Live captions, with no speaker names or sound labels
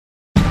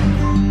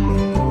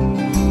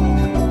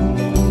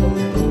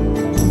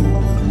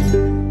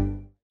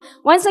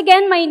Once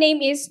again, my name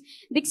is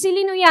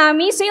Dixielyn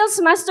Uyami, Sales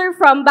Master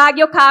from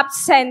Baguio Cap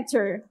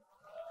Center.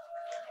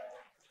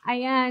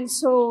 Ayan,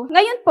 so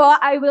ngayon po,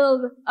 I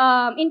will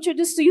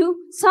introduce to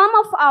you some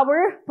of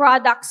our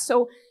products.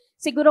 So,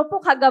 siguro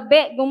po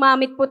kagabi,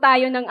 gumamit po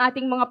tayo ng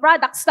ating mga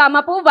products.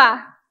 Tama po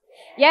ba?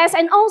 Yes,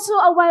 and also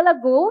a while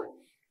ago,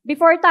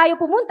 before tayo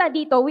pumunta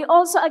dito, we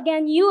also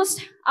again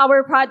used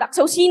our products.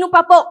 So, sino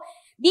pa po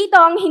dito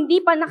ang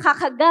hindi pa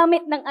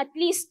nakakagamit ng at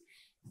least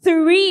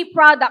 3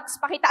 products?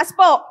 Pakitaas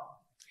po.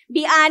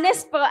 Be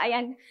honest po,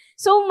 ayan.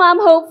 So, ma'am,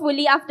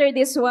 hopefully, after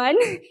this one,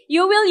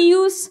 you will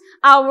use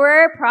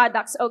our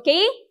products,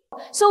 okay?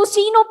 So,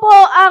 sino po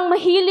ang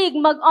mahilig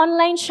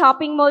mag-online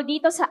shopping mall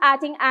dito sa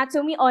ating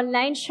Atomy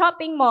Online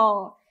Shopping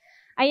Mall?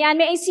 Ayan,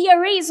 may I see a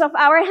raise of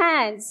our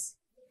hands?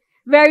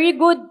 Very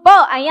good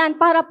po. Ayan,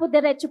 para po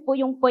diretso po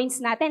yung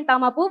points natin.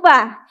 Tama po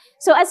ba?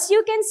 So, as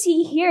you can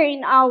see here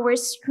in our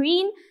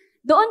screen,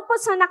 doon po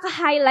sa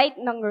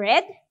naka-highlight ng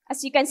red,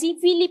 as you can see,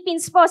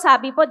 Philippines po,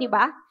 sabi po, di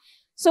ba?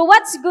 So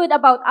what's good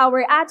about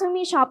our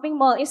Atomy Shopping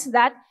Mall is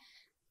that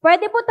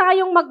pwede po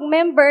tayong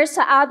mag-member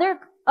sa other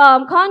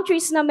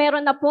countries na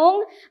meron na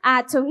pong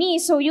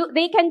Atomy. So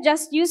they can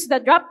just use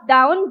the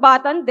drop-down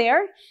button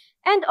there.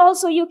 And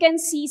also you can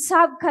see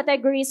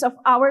subcategories of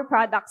our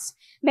products.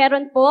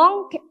 Meron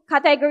pong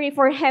category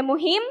for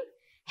hemohim,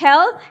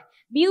 health,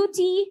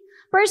 beauty,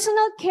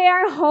 personal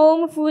care,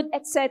 home, food,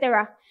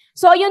 etc.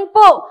 So ayun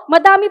po,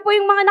 madami po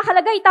yung mga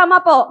nakalagay.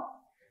 Tama po.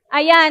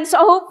 Ayan, so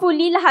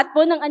hopefully lahat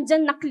po ng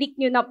andyan na-click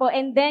nyo na po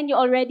and then you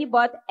already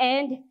bought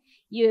and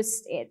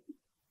used it.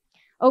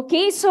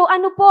 Okay, so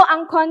ano po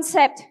ang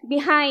concept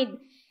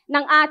behind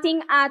ng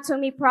ating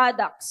Atomy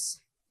products?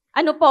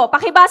 Ano po?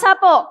 Pakibasa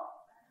po.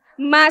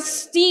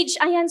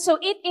 Mastige. Ayan, so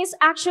it is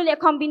actually a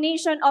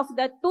combination of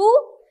the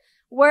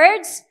 2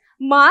 words,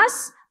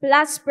 mas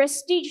plus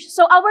prestige.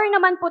 So aware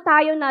naman po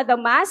tayo na the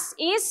mas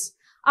is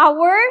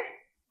our...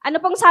 Ano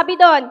pong sabi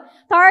doon?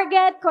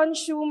 Target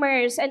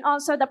consumers. And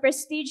also the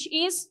prestige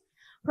is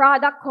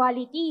product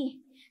quality.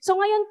 So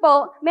ngayon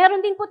po, meron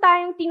din po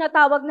tayong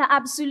tinatawag na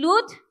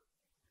absolute,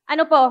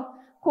 ano po?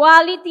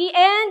 Quality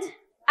and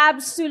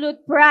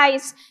absolute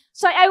price.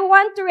 So I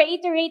want to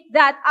reiterate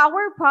that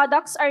our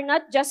products are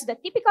not just the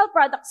typical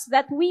products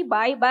that we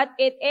buy, but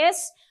it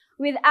is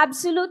with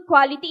absolute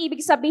quality.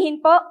 Ibig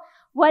sabihin po,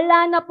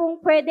 wala na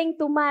pong pwedeng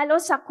tumalo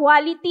sa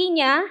quality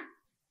niya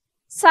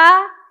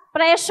sa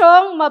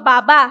presyong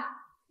mababa.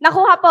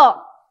 Nakuha po.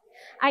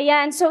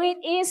 Ayan, so it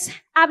is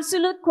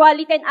absolute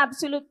quality and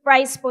absolute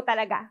price po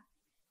talaga.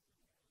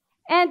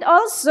 And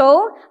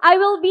also, I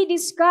will be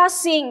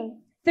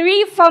discussing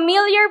 3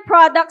 familiar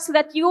products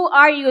that you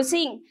are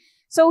using.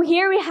 So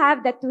here we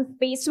have the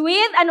toothpaste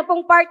with, ano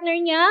pong partner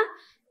niya?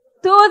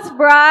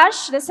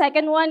 Toothbrush. The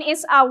second one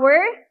is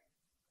our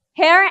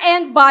hair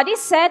and body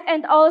set.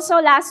 And also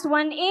last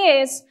one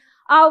is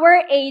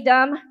our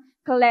Aidam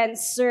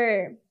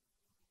cleanser.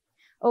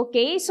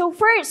 Okay, so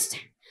first,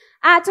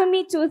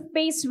 Atomy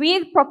toothpaste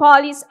with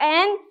propolis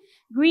and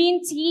green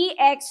tea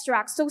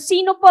extract. So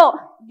sino po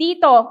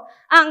dito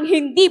ang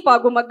hindi pa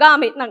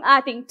gumagamit ng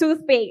ating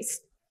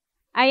toothpaste?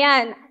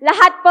 Ayan,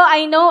 lahat po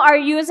I know are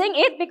using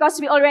it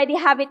because we already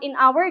have it in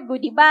our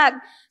goodie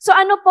bag. So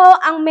ano po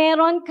ang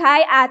meron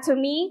kay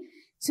Atomy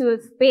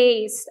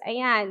toothpaste?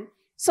 Ayan.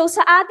 So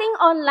sa ating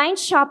online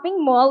shopping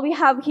mall, we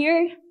have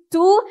here 2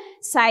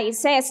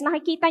 sizes.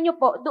 Nakikita nyo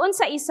po, doon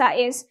sa isa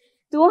is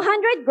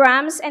 200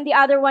 grams and the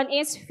other one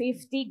is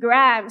 50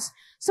 grams.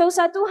 So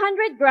sa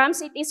 200 grams,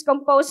 it is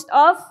composed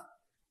of,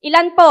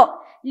 ilan po?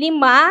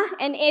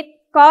 5 and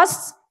it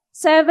costs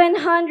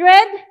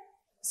 770.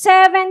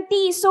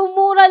 So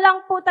mura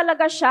lang po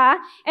talaga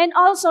siya. And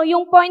also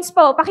yung points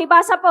po,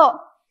 pakibasa po,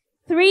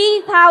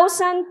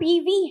 3,000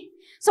 PV.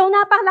 So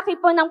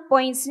napakalaki po ng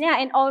points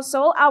niya. And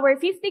also our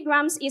 50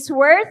 grams is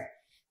worth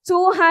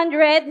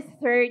 230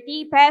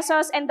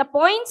 pesos and the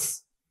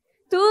points,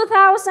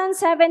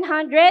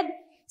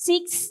 2,760.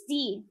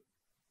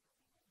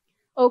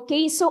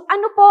 Okay, so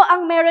ano po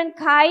ang meron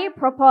kay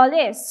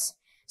Propolis?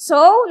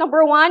 So,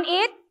 number 1,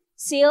 it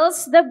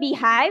seals the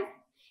beehive.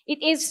 It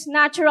is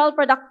natural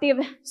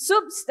productive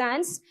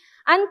substance,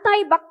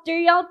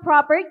 antibacterial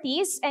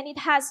properties, and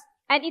it has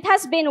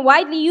been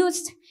widely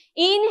used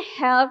in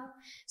health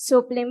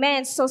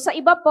supplements. So sa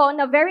iba po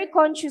na very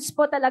conscious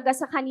po talaga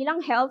sa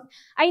kanilang health,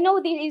 I know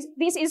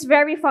this is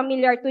very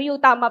familiar to you.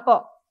 Tama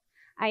po.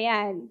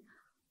 Ayan.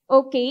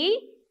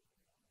 Okay.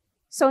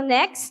 So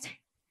next,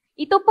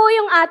 ito po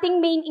yung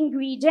ating main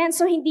ingredient.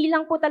 So hindi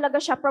lang po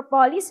talaga siya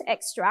propolis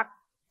extract.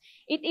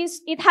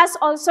 It has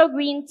also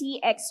green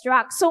tea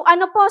extract. So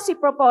ano po si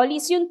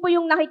propolis? Yun po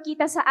yung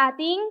nakikita sa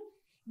ating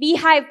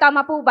beehive.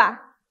 Tama po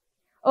ba?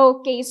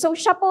 Okay, so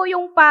siya po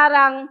yung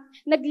parang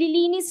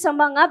naglilinis sa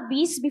mga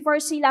bees before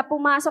sila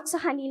pumasok sa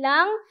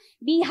kanilang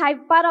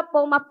beehive para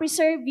po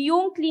ma-preserve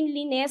yung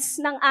cleanliness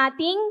ng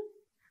ating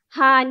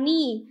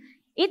honey.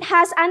 It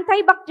has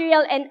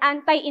antibacterial and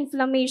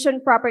anti-inflammation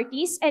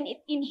properties and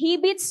it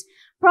inhibits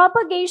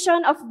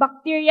propagation of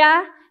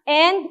bacteria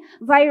and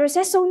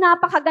viruses. So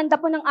napakaganda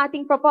po ng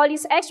ating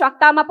propolis extract.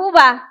 Tama po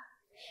ba?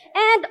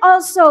 And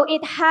also,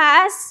 it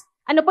has,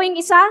 ano po yung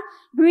isa?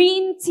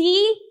 Green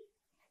tea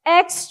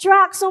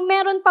extract. So,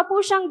 meron pa po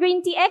siyang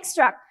green tea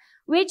extract,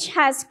 which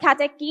has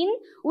catechin,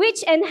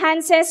 which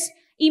enhances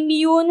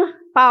immune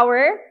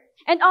power.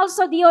 And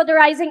also,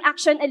 deodorizing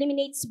action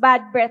eliminates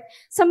bad breath.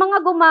 Sa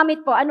mga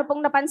gumamit po, ano pong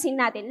napansin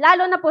natin?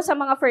 Lalo na po sa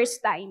mga first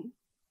time.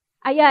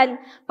 Ayan,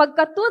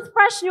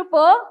 pagka-toothbrush nyo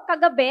po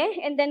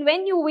kagabi, and then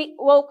when you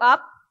woke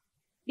up,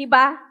 di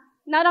ba,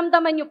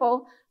 naramdaman nyo po,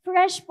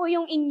 fresh po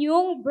yung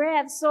inyong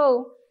breath.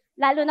 So,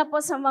 lalo na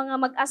po sa mga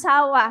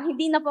mag-asawa,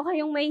 hindi na po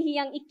kayong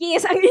mahihiyang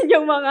ikis ang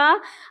inyong mga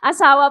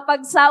asawa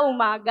pag sa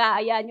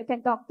umaga. Ayan, you can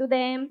talk to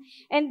them.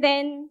 And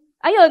then,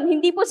 ayun,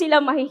 hindi po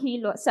sila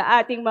mahihilo sa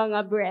ating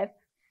mga breath.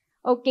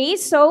 Okay,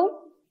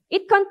 so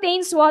it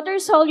contains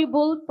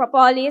water-soluble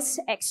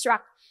propolis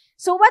extract.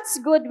 So what's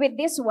good with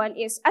this one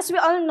is, as we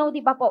all know,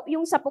 di ba po,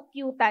 yung sa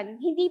pukyutan,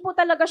 hindi po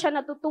talaga siya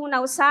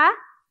natutunaw sa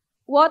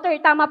water.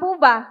 Tama po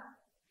ba?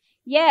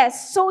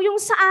 Yes. So yung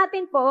sa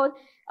atin po,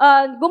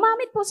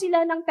 gumamit po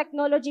sila ng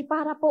technology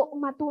para po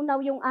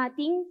matunaw yung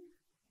ating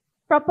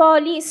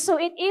propolis. So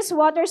it is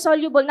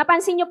water-soluble.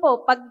 Napansin nyo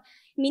po, pag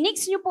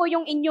minix nyo po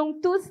yung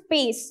inyong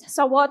toothpaste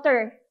sa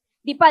water,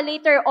 di pa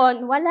later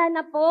on, wala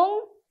na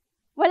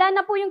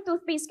po yung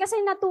toothpaste kasi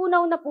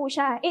natunaw na po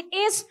siya. It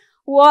is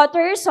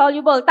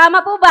water-soluble.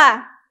 Tama po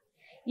ba?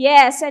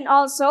 Yes, and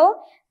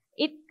also,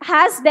 it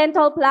has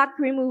dental plaque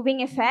removing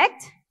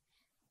effect,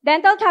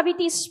 dental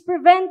cavities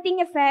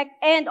preventing effect,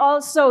 and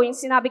also, yung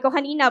sinabi ko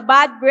kanina,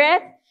 bad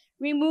breath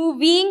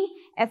removing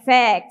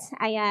effect.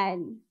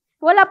 Ayan.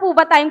 Wala po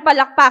ba tayong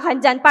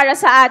palakpakan dyan para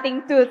sa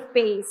ating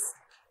toothpaste?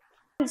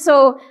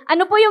 So,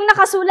 ano po yung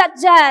nakasulat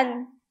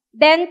dyan?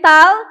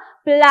 Dental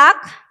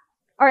plaque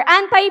or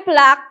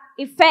anti-plaque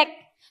effect.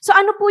 So,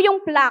 ano po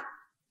yung plaque?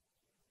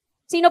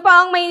 Sino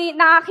pa ang may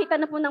nakakita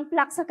na po ng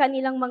plaque sa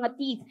kanilang mga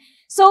teeth?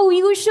 So,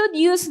 you should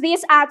use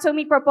this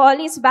Atomy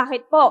Propolis.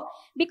 Bakit po?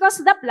 Because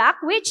the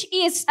plaque, which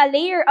is a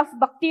layer of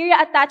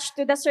bacteria attached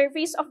to the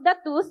surface of the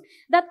tooth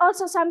that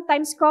also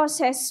sometimes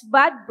causes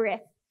bad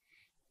breath,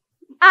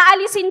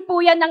 aalisin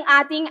po yan ng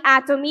ating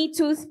Atomy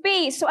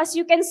toothpaste. So, as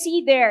you can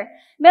see there,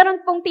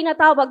 meron pong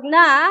tinatawag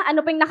na,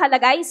 ano pong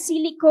nakalagay?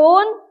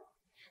 Silicone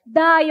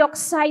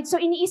dioxide. So,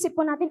 iniisip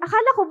po natin,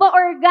 akala ko ba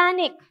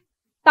organic?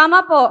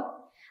 Tama po.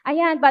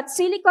 Ayan, but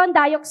silicone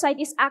dioxide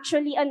is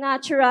actually a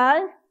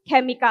natural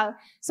chemical.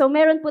 So,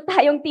 meron po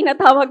tayong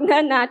tinatawag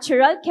na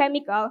natural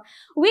chemical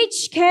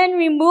which can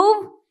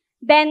remove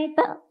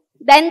dental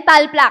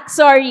plaque.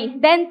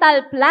 Dental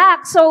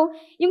plaque. So,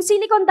 yung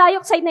silicone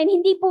dioxide na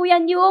yun, hindi po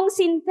yan yung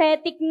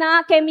synthetic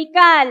na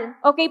chemical.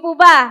 Okay po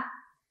ba?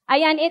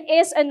 Ayan, it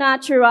is a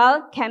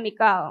natural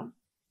chemical.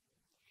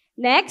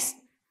 Next.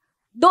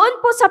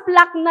 Doon po sa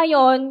plaque na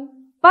yon,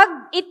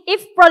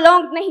 if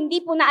prolonged na hindi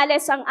po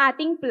naalis ang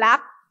ating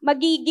plaque,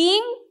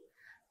 magiging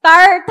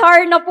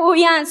tartar na po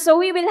yan.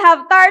 So we will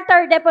have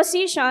tartar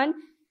deposition.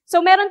 So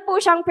meron po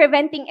siyang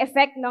preventing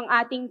effect ng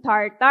ating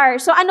tartar.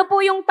 So ano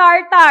po yung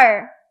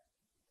tartar?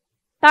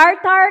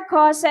 Tartar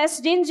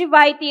causes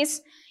gingivitis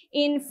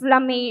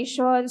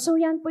inflammation. So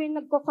yan po yung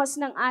nagkukos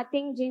ng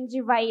ating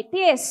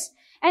gingivitis.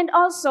 And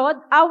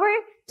also, our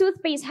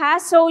toothpaste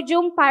has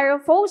sodium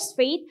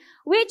pyrophosphate,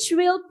 which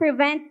will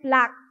prevent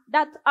plaque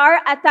that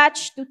are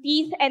attached to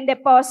teeth and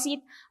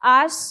deposit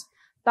as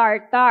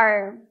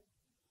tartar.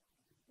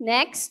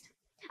 Next.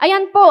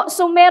 Ayan po.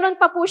 So, meron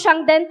pa po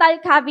siyang dental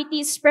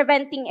cavities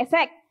preventing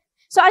effect.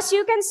 So, as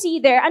you can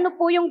see there, ano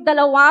po yung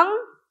dalawang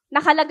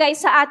nakalagay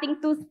sa ating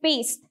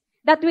toothpaste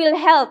that will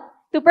help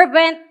to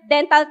prevent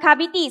dental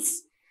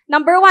cavities?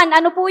 Number 1,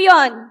 ano po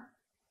yon?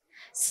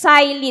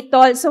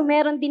 Xylitol. So,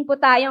 meron din po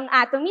tayong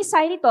Atomy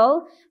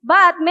xylitol,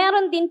 but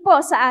meron din po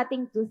sa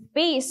ating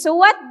toothpaste.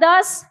 So, what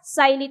does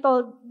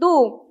xylitol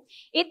do?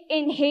 It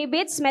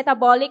inhibits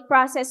metabolic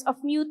process of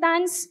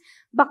mutans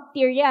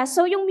bacteria.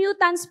 So, yung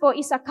mutans po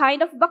is a kind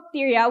of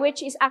bacteria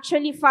which is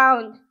actually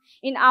found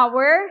in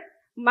our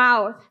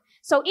mouth.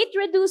 So, it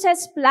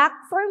reduces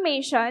plaque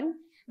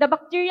formation, the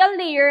bacterial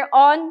layer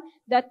on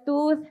the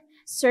tooth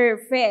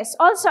surface.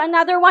 Also,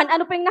 another one,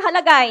 ano po yung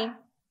nakalagay?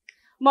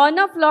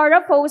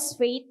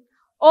 Monofluorophosphate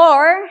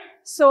or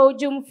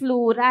sodium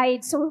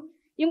fluoride. So,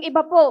 yung iba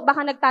po,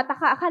 baka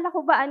nagtataka, akala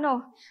ko ba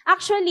ano?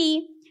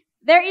 Actually,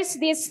 there is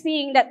this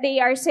thing that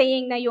they are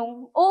saying na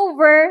yung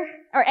over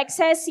or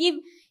excessive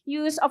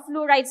use of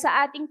fluoride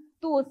sa ating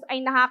tooth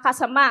ay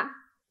nakakasama.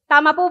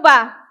 Tama po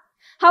ba?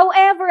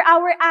 However,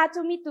 our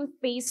Atomy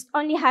toothpaste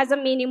only has a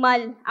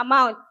minimal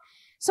amount.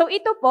 So,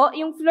 ito po,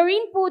 yung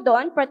fluorine po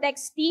doon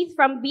protects teeth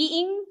from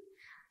being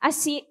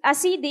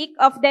acidic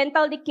of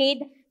dental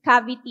decayed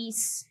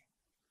cavities.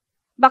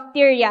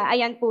 Bacteria,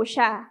 ayan po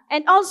siya.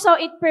 And also,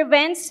 it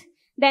prevents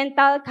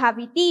dental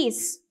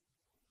cavities.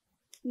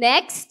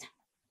 Next.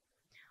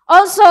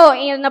 Also,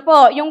 yun na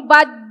po, yung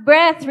bad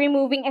breath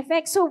removing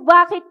effect. So,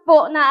 bakit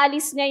po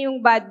naalis niya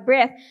yung bad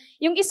breath?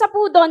 Yung isa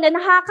po doon na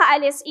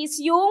nakakaalis is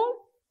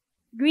yung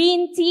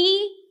green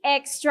tea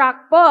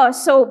extract po.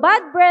 So,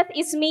 bad breath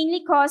is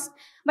mainly caused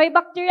by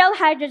bacterial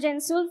hydrogen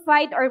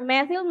sulfide or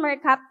methyl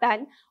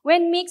mercaptan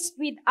when mixed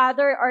with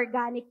other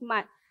organic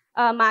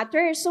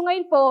matter. So,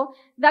 ngayon po,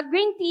 the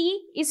green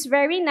tea is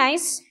very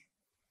nice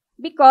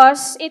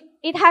because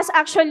it has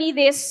actually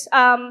this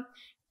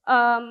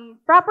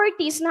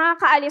properties na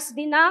nakakaalis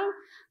din ng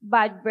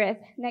bad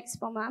breath. Next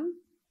po, ma'am.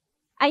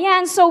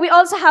 Ayan, so we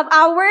also have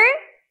our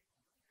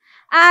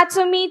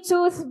Atomy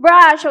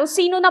toothbrush. So,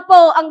 sino na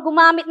po ang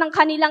gumamit ng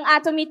kanilang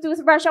Atomy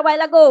toothbrush a while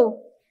ago?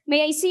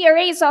 May I see a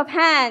raise of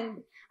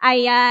hand?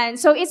 Ayan.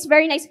 So, it's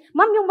very nice.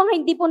 Ma'am, yung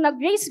mga hindi po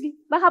nag-raise,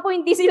 baka po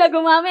hindi sila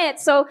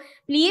gumamit. So,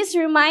 please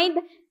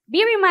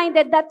be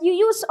reminded that you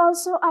use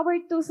also our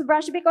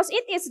toothbrush because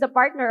it is the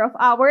partner of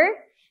our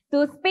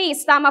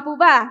toothpaste. Tama po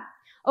ba?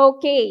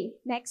 Okay.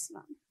 Next,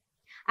 ma'am.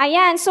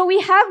 Ayan, so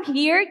we have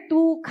here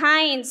 2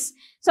 kinds.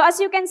 So as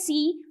you can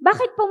see,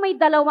 bakit po may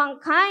dalawang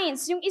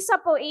kinds? Yung isa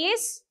po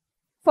is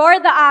for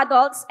the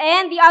adults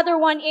and the other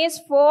one is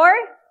for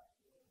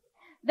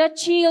the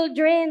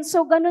children.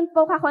 So ganun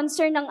po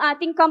ka-concern ng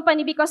ating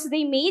company because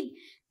they made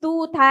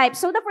 2 types.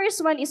 So the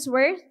first one is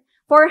worth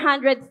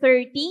 430.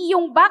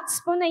 Yung box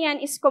po na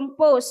yan is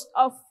composed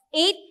of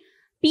 8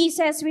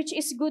 pieces which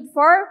is good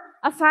for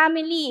a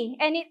family.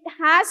 And it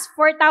has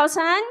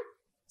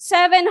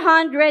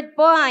 4,700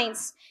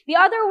 points. The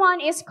other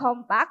one is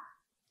compact.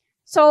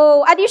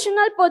 So,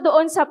 additional po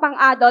doon sa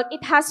pang-adult,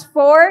 it has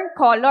 4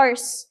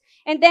 colors.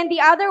 And then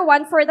the other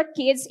one for the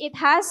kids, it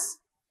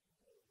has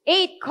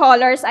 8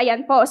 colors.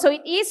 Ayan po. So,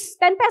 it is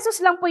 10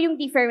 pesos lang po yung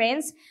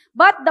difference.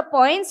 But the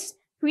points,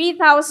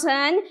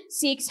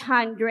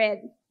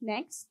 3,600.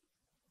 Next.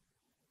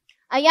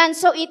 Ayan,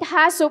 so it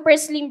has super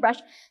slim brush.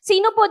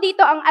 Sino po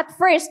dito ang at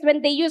first, when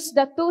they use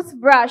the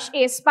toothbrush,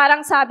 is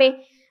parang sabi,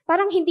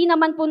 parang hindi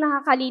naman po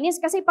nakakalinis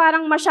kasi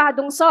parang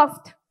masyadong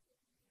soft.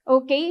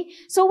 Okay?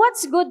 So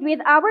what's good with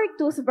our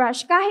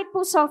toothbrush? Kahit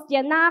po soft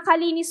yan,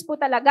 nakakalinis po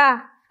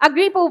talaga.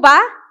 Agree po ba?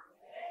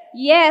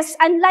 Yes.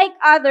 Unlike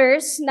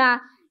others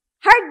na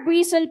hard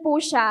bristle po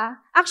siya,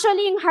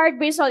 actually yung hard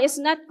bristle is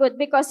not good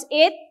because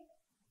it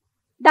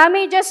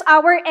damages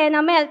our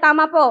enamel.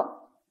 Tama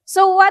po.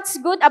 So what's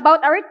good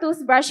about our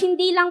toothbrush?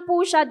 Hindi lang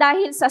po siya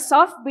dahil sa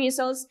soft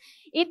bristles,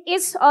 it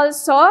is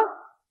also,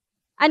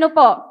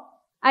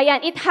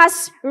 ayan, it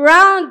has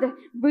round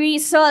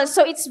bristles.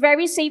 So, it's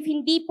very safe.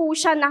 Hindi po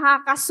siya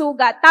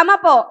nakakasugat. Tama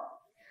po?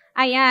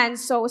 Ayan.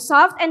 So,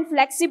 soft and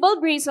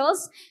flexible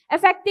bristles,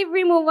 effective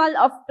removal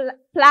of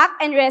plaque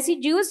and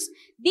residues,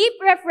 deep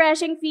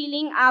refreshing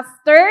feeling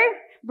after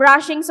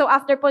brushing. So,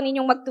 after po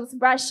ninyong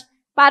mag-toothbrush,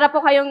 para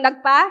po kayong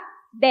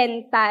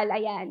nagpa-dental.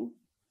 Ayan.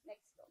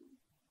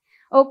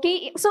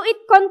 Okay. So,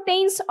 it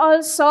contains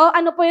also,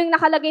 ano po yung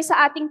nakalagay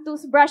sa ating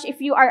toothbrush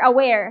if you are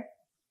aware?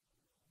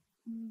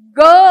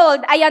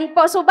 Gold. Ayan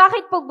po. So,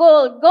 bakit po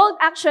gold? Gold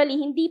actually,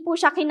 hindi po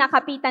siya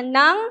kinakapitan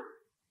ng,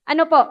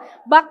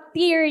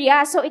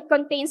 bacteria. So, it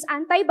contains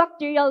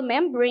antibacterial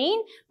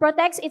membrane,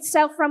 protects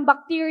itself from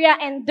bacteria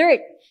and dirt,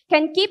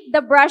 can keep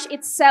the brush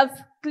itself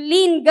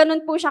clean.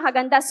 Ganun po siya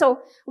kaganda. So,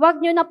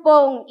 wag nyo na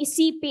pong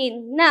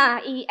isipin na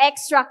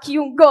i-extract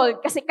yung gold.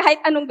 Kasi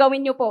kahit anong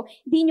gawin nyo po,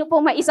 hindi nyo po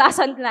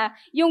maisasandla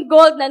yung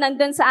gold na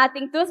nandun sa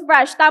ating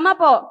toothbrush. Tama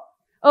po?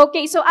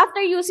 Okay, so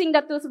after using the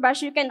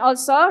toothbrush, you can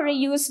also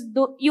reuse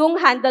yung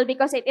handle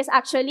because it is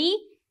actually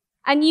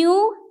a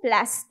new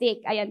plastic.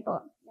 Ayan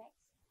po.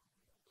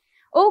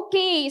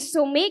 Okay,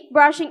 so make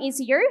brushing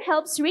easier,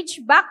 helps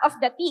reach back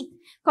of the teeth,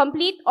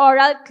 complete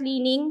oral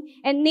cleaning,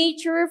 and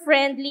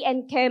nature-friendly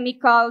and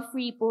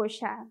chemical-free po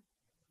siya.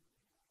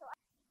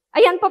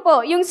 Ayan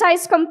po, yung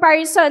size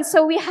comparison.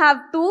 So we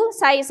have 2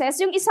 sizes.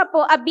 Yung isa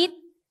po, a bit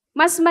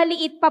mas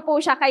maliit pa po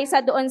siya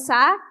kaysa doon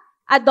sa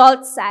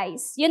adult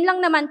size. Yun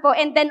lang naman po.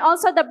 And then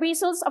also the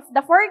bristles of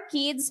the 4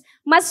 kids,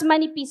 mas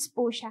manipis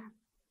po siya.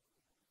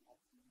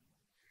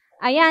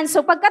 Ayan. So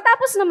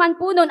pagkatapos naman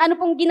po nun, ano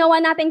pong ginawa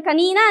natin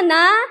kanina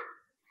na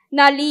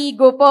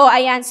naligo po.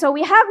 Ayan. So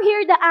we have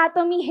here the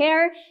Atomy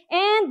Hair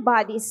and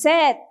Body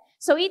Set.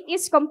 So it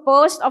is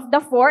composed of the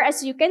 4,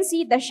 as you can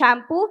see, the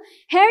shampoo,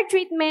 hair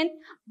treatment,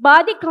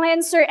 body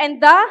cleanser,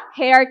 and the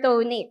hair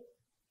tonic.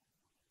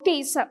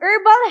 Okay, so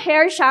herbal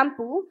hair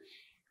shampoo.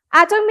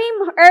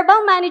 Atomy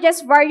Herbal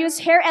manages various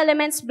hair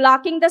elements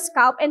blocking the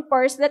scalp and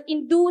pores that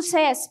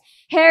induces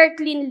hair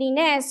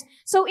cleanliness.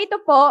 So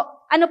ito po,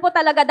 ano po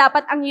talaga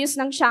dapat ang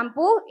use ng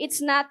shampoo? It's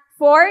not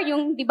for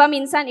yung, di ba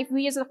minsan, if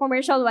we use the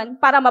commercial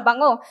one, para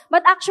mabango.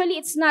 But actually,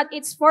 it's not.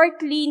 It's for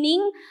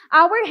cleaning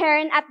our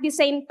hair and at the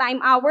same time,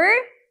 our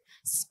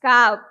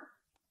scalp.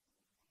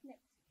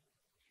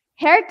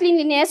 Hair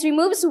cleanliness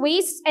removes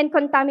waste and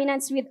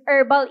contaminants with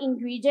herbal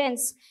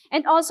ingredients.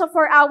 And also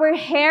for our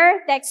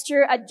hair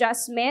texture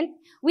adjustment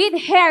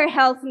with hair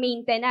health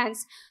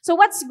maintenance. So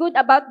what's good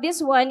about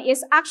this one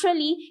is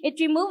actually it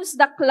removes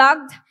the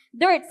clogged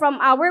dirt from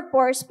our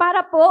pores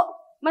para po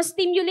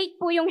ma-stimulate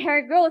po yung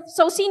hair growth.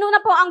 So sino na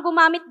po ang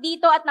gumamit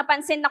dito at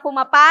napansin na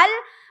kumapal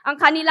ang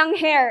kanilang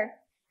hair?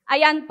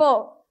 Ayan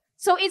po.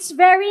 So it's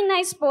very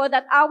nice po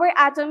that our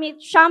Atomy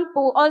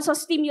shampoo also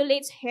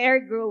stimulates hair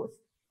growth.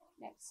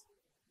 Next.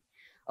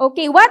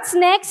 Okay, what's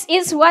next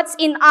is what's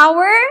in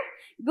our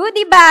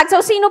goodie bag.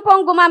 So, sino po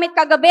ang gumamit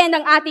kagabi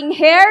ng ating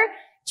hair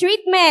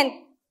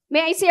treatment?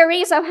 May I see a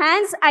raise of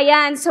hands?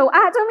 Ayan. So,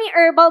 Atomy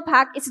Herbal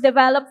Pack is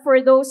developed for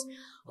those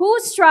who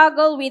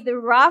struggle with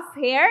rough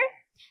hair,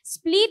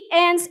 split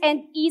ends,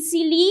 and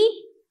easily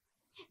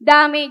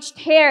damaged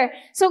hair.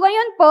 So,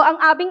 ngayon po, ang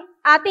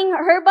ating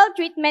herbal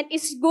treatment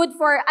is good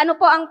for, ano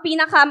po ang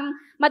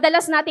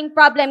madalas nating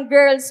problem,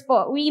 girls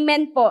po,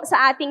 women po,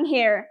 sa ating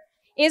hair,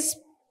 is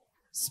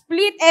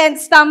split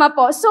ends, tama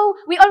po. So,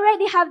 we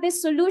already have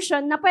this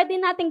solution na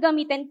pwede natin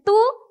gamitin to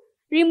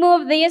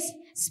remove these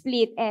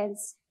split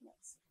ends.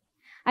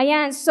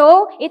 Ayan,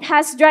 so it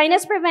has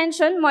dryness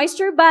prevention,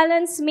 moisture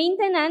balance,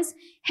 maintenance,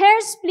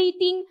 hair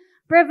splitting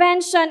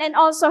prevention, and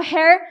also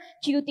hair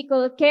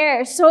cuticle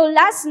care. So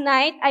last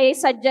night, I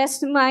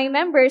suggest my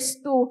members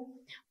to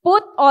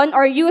put on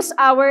or use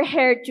our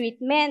hair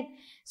treatment.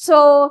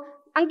 So,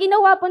 ang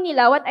ginawa po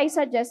nila, what I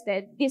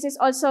suggested, this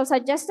is also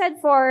suggested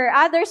for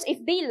others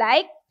if they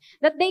like,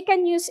 that they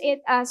can use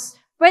it as,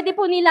 pwede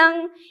po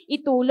nilang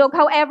itulog.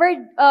 However,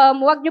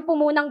 wag nyo po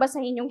munang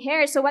basahin yung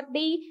hair. So what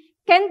they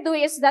can do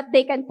is that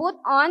they can put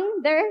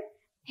on their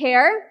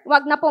hair.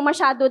 Wag na po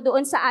masyado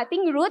doon sa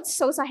ating roots,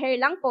 so sa hair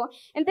lang po.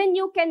 And then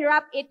you can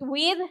wrap it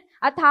with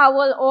a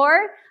towel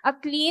or a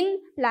clean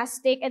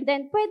plastic. And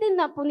then pwede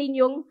na po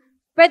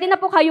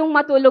kayong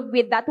matulog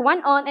with that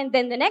one on. And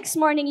then the next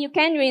morning, you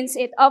can rinse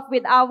it off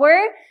with our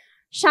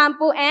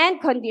shampoo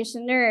and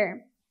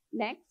conditioner.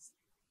 Next.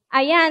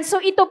 Ayan, so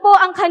ito po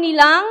ang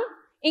kanilang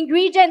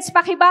ingredients.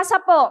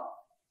 Pakibasa po.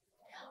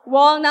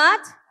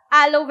 Walnut,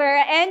 aloe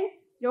vera, and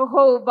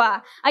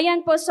jojoba. Ayan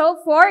po, so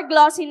for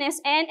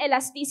glossiness and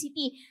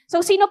elasticity.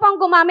 So sino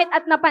pang gumamit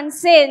at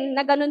napansin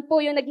na ganun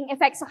po yung naging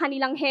effect sa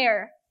kanilang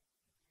hair?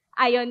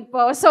 Ayun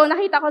po. So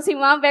nakita ko si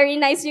ma'am, very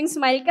nice yung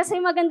smile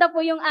kasi maganda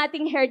po yung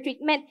ating hair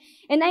treatment.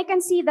 And I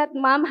can see that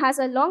ma'am has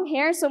a long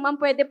hair, so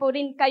ma'am pwede po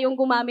rin kayong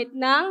gumamit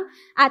ng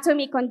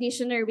Atomy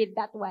conditioner with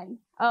that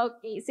one.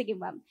 Okay, sige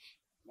ma'am.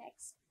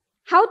 Next.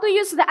 How to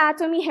use the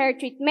Atomy hair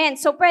treatment.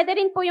 So, pwede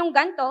rin po yung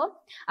ganito.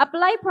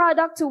 Apply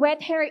product to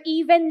wet hair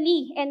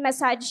evenly and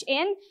massage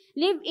in.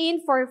 Leave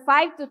in for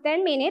 5 to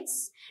 10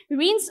 minutes.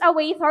 Rinse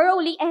away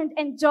thoroughly and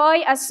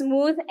enjoy a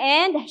smooth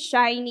and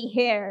shiny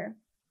hair.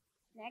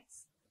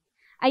 Next.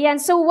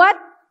 Ayan, so what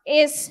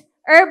is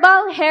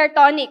herbal hair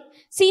tonic?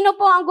 Sino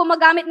po ang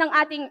gumagamit ng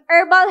ating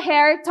herbal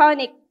hair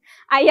tonic?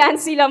 Ayan,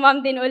 sila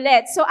ma'am din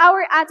ulit. So,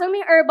 our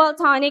Atomy herbal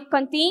tonic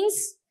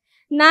contains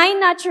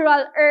 9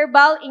 natural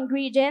herbal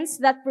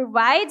ingredients that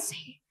provides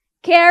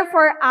care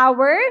for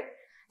our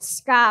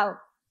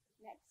scalp.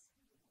 Next.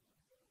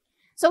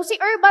 So, si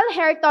herbal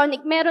hair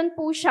tonic, meron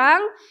po siyang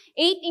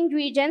 8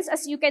 ingredients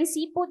as you can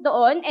see po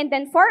doon. And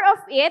then 4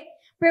 of it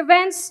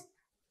prevents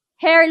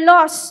hair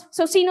loss.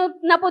 So, sino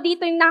na po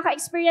dito yung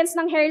naka-experience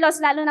ng hair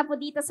loss, lalo na po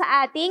dito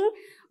sa ating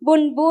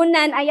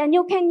bunbunan? Ayan,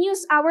 you can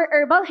use our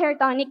herbal hair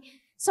tonic.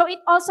 So,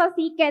 it also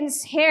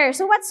thickens hair.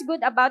 So, what's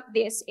good about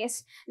this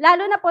is,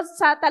 lalo na po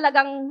sa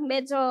talagang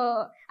medyo,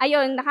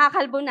 ayun,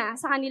 nakakalbo na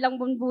sa kanilang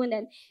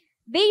bunbunan,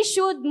 they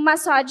should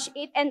massage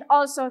it and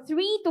also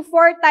 3 to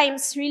 4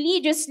 times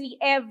religiously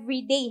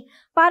every day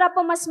para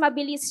po mas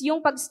mabilis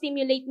yung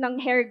pag-stimulate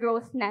ng hair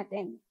growth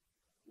natin.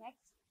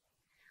 Next.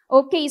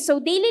 Okay,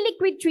 so daily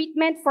liquid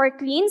treatment for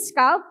clean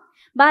scalp,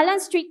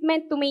 balanced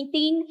treatment to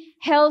maintain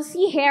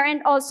healthy hair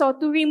and also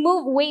to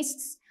remove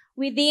wastes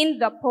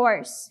within the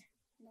pores.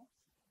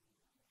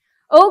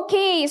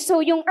 Okay, so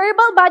yung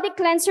herbal body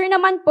cleanser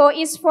naman po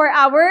is for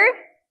our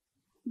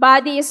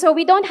body. So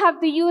we don't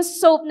have to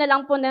use soap na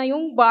lang po na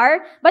yung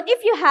bar. But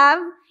if you have,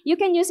 you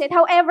can use it.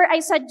 However,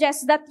 I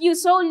suggest that you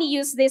solely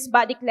use this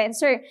body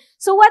cleanser.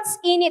 So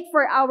what's in it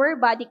for our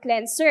body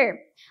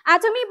cleanser?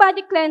 Atomy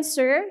body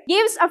cleanser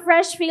gives a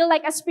fresh feel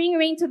like a spring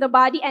rain to the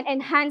body and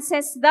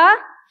enhances the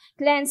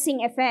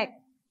cleansing effect.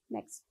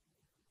 Next.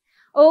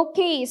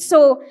 Okay,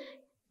 so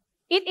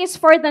it is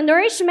for the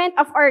nourishment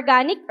of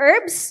organic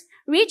herbs,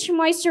 rich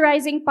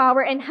moisturizing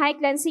power, and high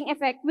cleansing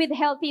effect with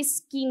healthy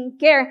skin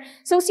care.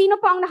 So, sino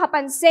po ang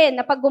nakapansin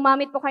na pag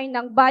gumamit po kayo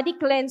ng body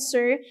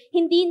cleanser,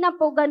 hindi na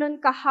po ganun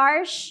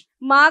ka-harsh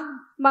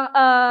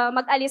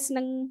mag-alis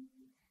ng,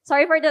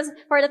 sorry for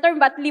the term,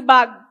 but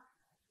libag.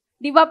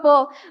 Di ba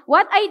po?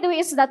 What I do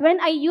is that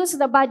when I use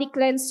the body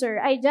cleanser,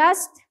 I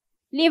just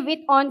leave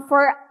it on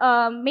for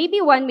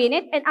maybe 1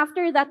 minute, and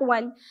after that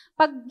one,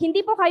 pag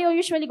hindi po kayo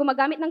usually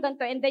gumagamit ng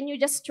ganito, and then you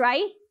just try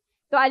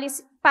to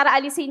para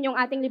alisin yung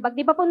ating libag.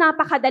 Di ba po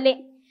napakadali?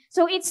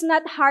 So it's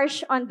not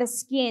harsh on the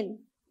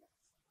skin.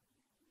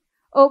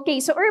 Okay,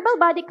 so herbal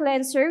body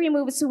cleanser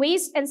removes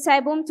waste and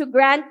sebum to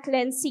grant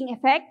cleansing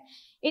effect.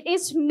 It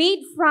is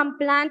made from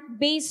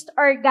plant-based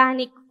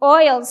organic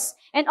oils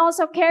and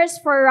also cares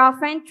for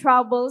rough and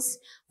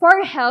troubles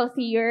for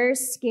healthier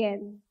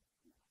skin.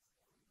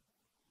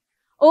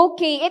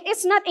 Okay, it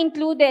is not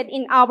included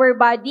in our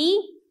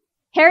body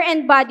hair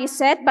and body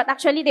set, but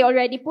actually they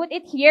already put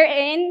it here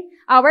in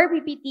our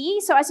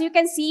PPT. So as you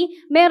can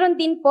see, meron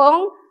din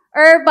pong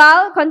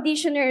herbal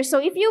conditioner.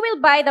 So if you will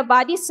buy the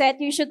body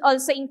set, you should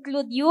also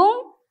include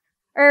yung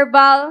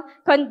herbal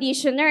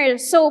conditioner.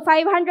 So,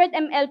 500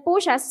 ml po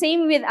siya,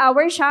 same with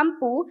our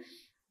shampoo.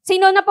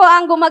 Sino na po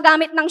ang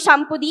gumagamit ng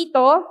shampoo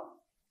dito?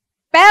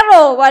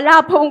 Pero wala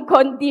pong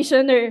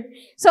conditioner.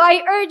 So I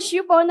urge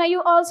you po na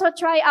you also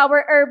try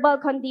our herbal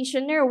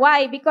conditioner.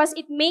 Why? Because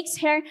it makes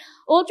hair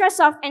ultra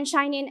soft and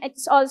shiny, and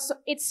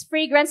its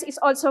fragrance is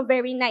also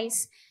very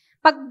nice.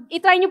 Pag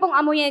itry nyo pong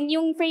amoyin,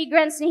 yung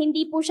fragrance niya,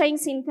 hindi po siya yung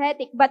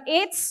synthetic, but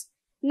it's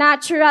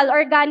natural,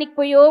 organic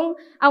po yung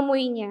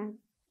amoy niya.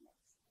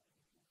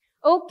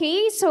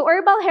 Okay, so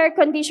herbal hair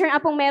conditioner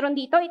pong meron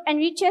dito. It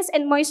enriches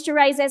and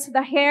moisturizes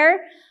the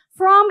hair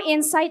from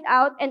inside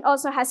out and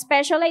also has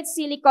specialized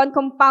silicone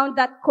compound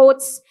that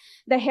coats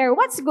the hair.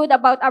 What's good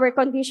about our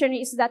conditioner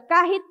is that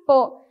kahit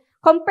po,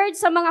 compared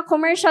sa mga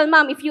commercial,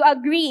 ma'am, if you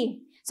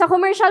agree, sa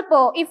commercial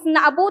po, if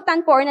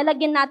naabutan po or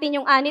nalagyan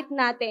natin yung anit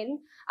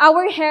natin,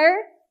 our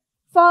hair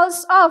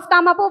falls off.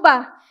 Tama po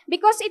ba?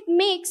 Because it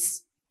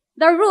makes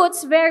the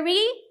roots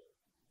very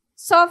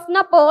soft na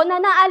po, na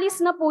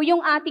naalis na po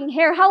yung ating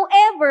hair.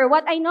 However,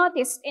 what I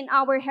noticed in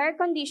our hair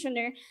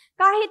conditioner,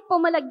 kahit po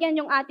malagyan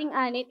yung ating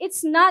anit,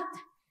 it's not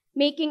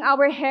making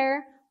our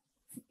hair,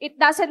 it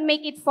doesn't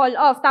make it fall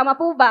off. Tama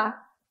po ba?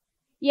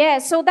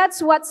 Yes, so that's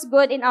what's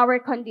good in our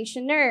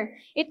conditioner.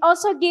 It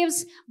also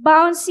gives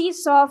bouncy,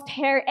 soft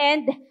hair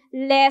and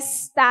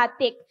less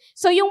static.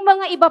 So yung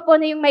mga iba po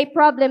na yung may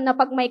problem na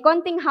pag may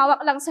konting hawak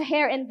lang sa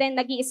hair and then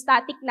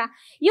nag-i-static na,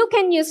 you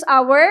can use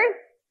our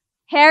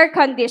hair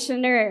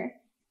conditioner.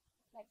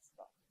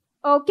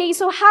 Okay,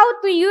 so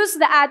how to use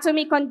the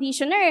Atomy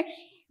conditioner?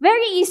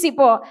 Very easy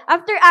po.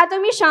 After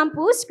Atomy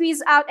shampoo,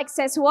 squeeze out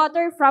excess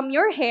water from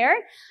your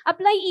hair.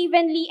 Apply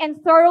evenly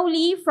and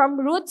thoroughly from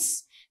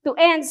roots to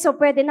ends. So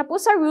pwede na po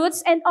sa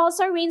roots, and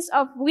also rinse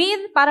off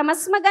with, para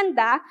mas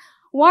maganda,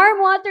 warm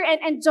water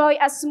and enjoy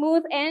a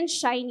smooth and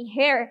shiny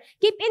hair.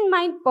 Keep in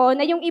mind po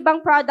na yung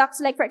ibang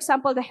products, like for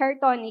example, the hair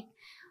tonic,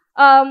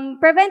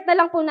 prevent na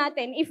lang po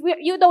natin. If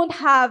you don't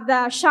have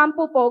the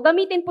shampoo po,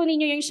 gamitin po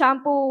ninyo yung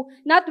shampoo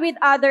not with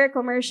other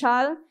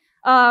commercial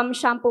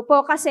shampoo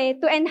po, kasi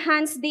to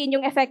enhance din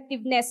yung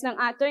effectiveness ng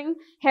ating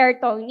hair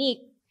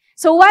tonic.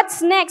 So what's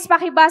next?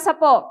 Pakibasa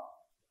po.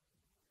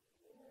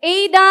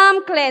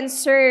 Aidam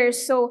cleanser.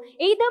 So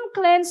Aidam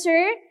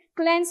cleanser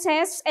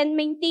cleanses and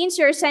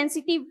maintains your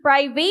sensitive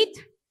private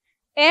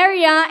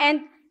area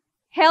and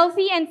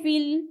healthy and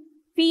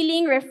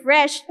feeling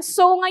refreshed.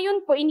 So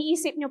ngayon po,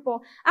 iniisip nyo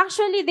po,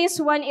 actually this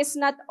one is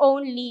not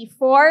only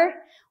for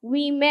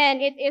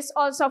women, it is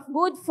also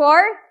good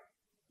for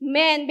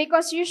men,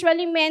 because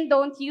usually men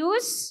don't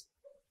use,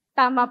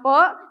 tama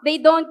po, they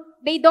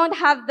don't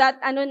have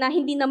that na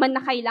hindi naman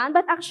na kailangan,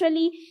 but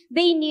actually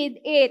they need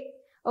it.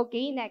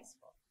 Okay, next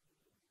po.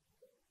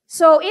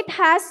 So it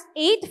has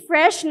 8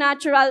 fresh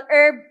natural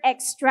herb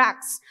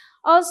extracts.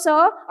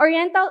 Also,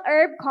 Oriental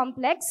Herb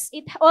Complex.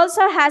 It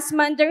also has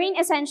mandarin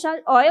essential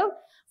oil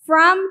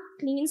from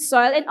clean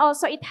soil, and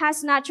also it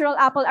has natural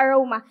apple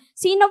aroma.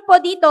 Sino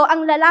po dito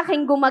ang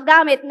lalaking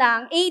gumagamit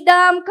ng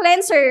Aidam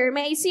cleanser?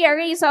 May I see a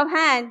raise of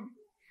hand?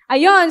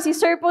 Ayun, si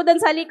sir po dun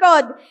sa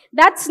likod.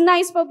 That's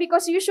nice po,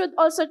 because you should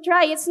also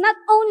try. It's not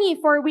only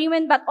for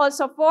women but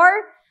also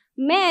for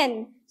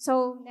men.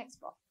 So,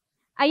 next po.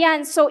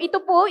 Ayan, so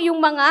ito po yung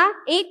mga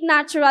 8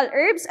 natural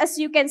herbs as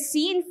you can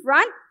see in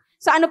front.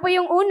 So ano po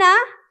yung una?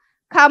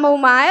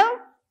 Chamomile,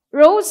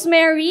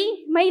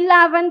 rosemary, may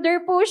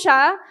lavender po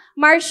siya,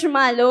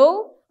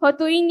 marshmallow,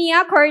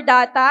 Hotuinia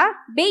cordata,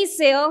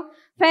 basil,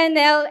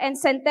 fennel, and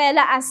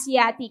Centella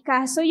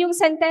asiatica. So yung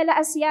Centella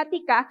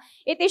asiatica,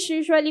 it is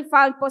usually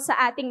found po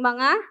sa ating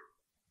mga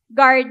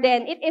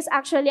garden. It is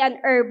actually an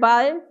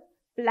herbal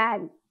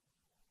plant.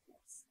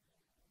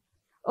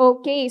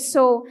 Okay,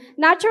 so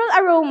natural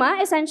aroma,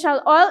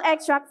 essential oil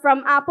extract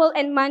from apple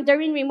and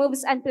mandarin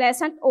removes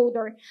unpleasant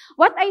odor.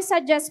 What I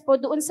suggest po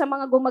doon sa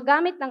mga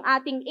gumagamit ng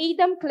ating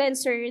Aidam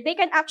cleanser, they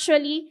can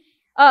actually,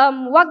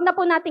 wag na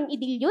po nating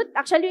i-dilute.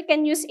 Actually, we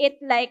can use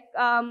it like,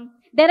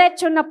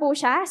 diretso na po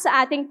siya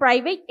sa ating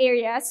private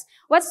areas.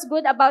 What's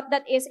good about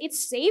that is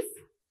it's safe.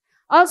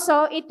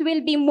 Also, it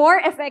will be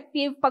more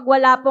effective pag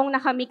wala pong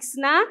nakamix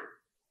na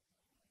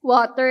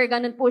water.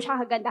 Ganun po siya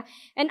kaganda.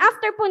 And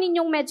after po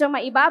ninyong medyo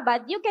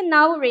maibabad, you can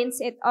now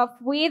rinse it off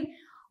with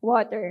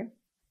water.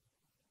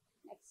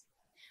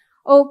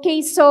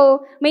 Okay,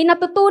 so may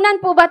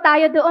natutunan po ba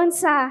tayo doon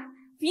sa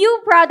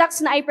few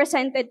products na I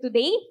presented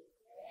today?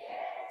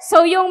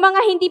 So yung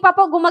mga hindi pa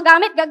po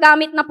gumagamit,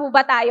 gagamit na po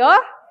ba tayo?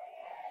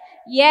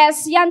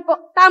 Yes, yan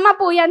po. Tama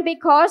po yan,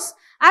 because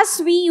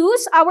as we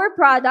use our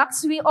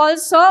products, we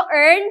also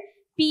earn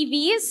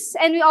PVs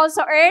and we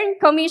also earn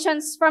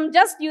commissions from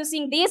just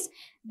using this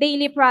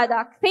daily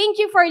product. Thank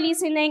you for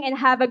listening and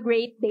have a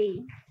great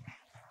day.